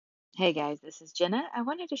Hey guys, this is Jenna. I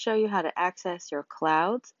wanted to show you how to access your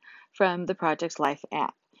clouds from the Projects Life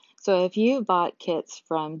app. So if you bought kits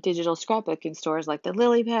from digital scrapbooking stores like the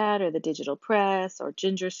Lily Pad or the Digital Press or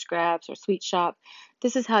Ginger Scraps or Sweet Shop,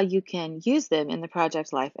 this is how you can use them in the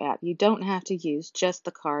Project Life app. You don't have to use just the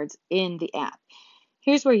cards in the app.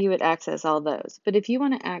 Here's where you would access all those. But if you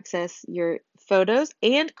want to access your photos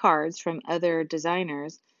and cards from other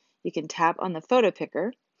designers, you can tap on the photo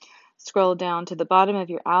picker. Scroll down to the bottom of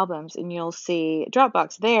your albums and you'll see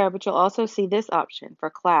Dropbox there, but you'll also see this option for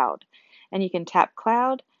Cloud. And you can tap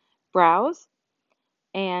Cloud, Browse,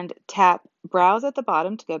 and tap Browse at the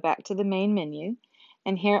bottom to go back to the main menu.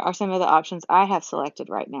 And here are some of the options I have selected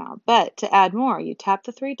right now. But to add more, you tap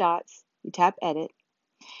the three dots, you tap Edit,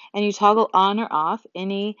 and you toggle on or off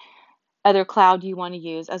any other cloud you want to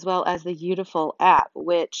use, as well as the Beautiful app,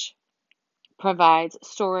 which provides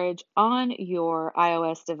storage on your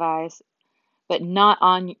iOS device but not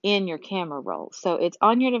on in your camera roll. So it's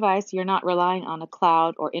on your device. You're not relying on a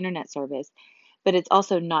cloud or internet service, but it's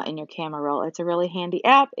also not in your camera roll. It's a really handy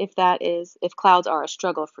app if clouds are a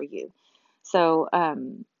struggle for you. So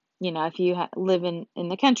if you live in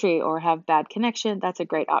the country or have bad connection, that's a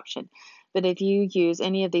great option. But if you use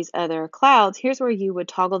any of these other clouds, here's where you would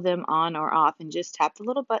toggle them on or off and just tap the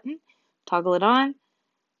little button, toggle it on,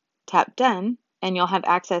 tap done, and you'll have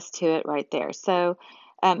access to it right there. So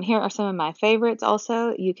here are some of my favorites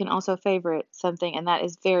also. You can also favorite something, and that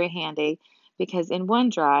is very handy because in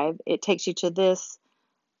OneDrive, it takes you to this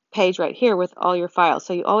page right here with all your files.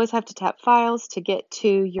 So you always have to tap Files to get to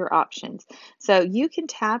your options. So you can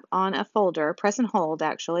tap on a folder, press and hold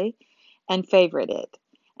actually, and favorite it.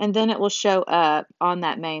 And then it will show up on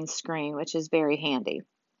that main screen, which is very handy.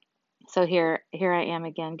 So here I am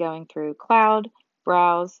again going through Cloud,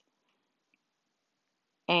 Browse,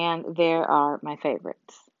 and there are my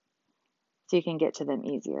favorites. So you can get to them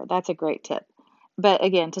easier. That's a great tip. But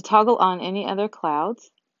again, to toggle on any other clouds,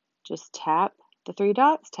 just tap the three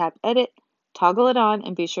dots, tap Edit, toggle it on,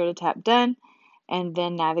 and be sure to tap Done, and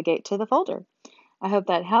then navigate to the folder. I hope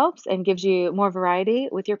that helps and gives you more variety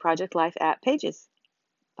with your Project Life app pages.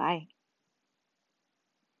 Bye.